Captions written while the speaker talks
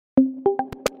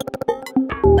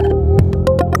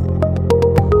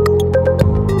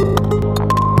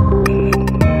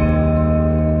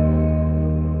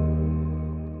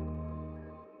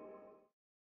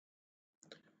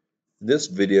In this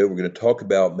video, we're going to talk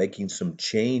about making some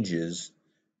changes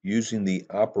using the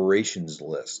operations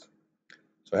list.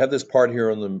 So I have this part here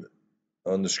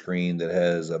on the screen that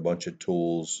has a bunch of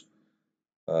tools,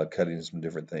 cutting some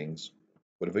different things.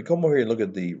 But if we come over here and look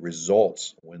at the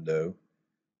results window,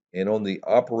 and on the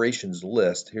operations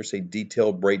list, here's a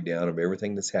detailed breakdown of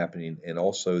everything that's happening and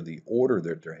also the order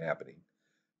that they're happening.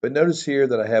 But notice here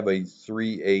that I have a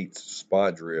 3/8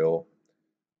 spot drill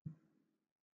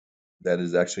that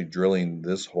is actually drilling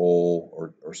this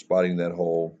hole or spotting that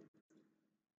hole.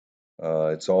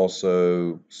 It's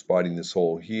also spotting this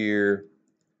hole here.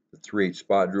 The 3/8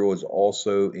 spot drill is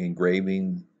also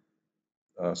engraving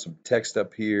some text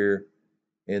up here.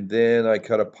 And then I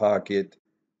cut a pocket.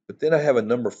 But then I have a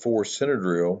number 4 center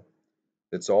drill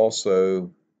that's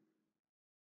also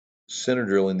center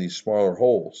drilling these smaller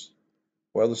holes.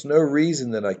 Well, there's no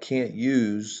reason that I can't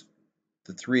use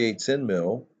the 3/8 end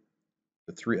mill,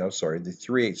 the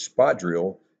 3/8 spot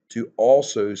drill to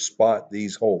also spot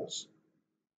these holes.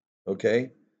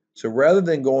 Okay, so rather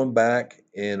than going back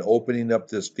and opening up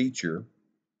this feature,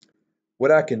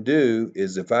 what I can do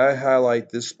is if I highlight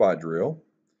this spot drill,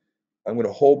 I'm going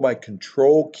to hold my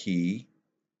control key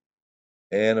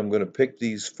and I'm going to pick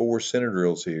these 4 center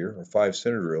drills here, or 5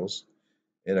 center drills,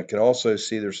 and I can also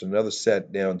see there's another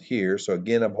set down here. So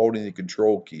again, I'm holding the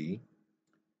control key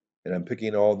and I'm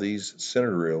picking all these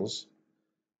center drills.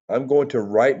 I'm going to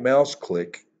right mouse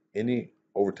click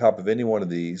over top of any one of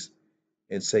these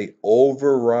and say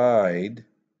override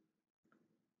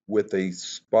with a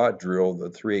spot drill, the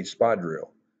 3/8 spot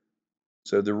drill.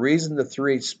 So the reason the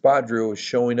 3/8 spot drill is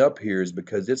showing up here is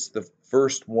because it's the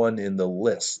first one in the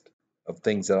list of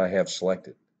things that I have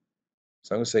selected.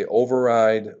 So I'm going to say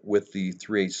override with the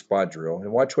 3/8 spot drill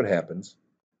and watch what happens.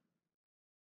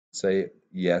 Say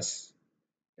yes.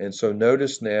 And so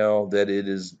notice now that it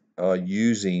is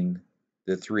using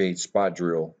the 3/8 spot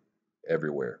drill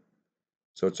everywhere.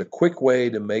 So it's a quick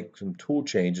way to make some tool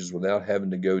changes without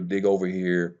having to go dig over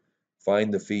here,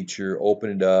 find the feature, open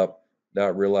it up,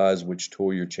 not realize which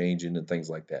tool you're changing and things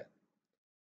like that.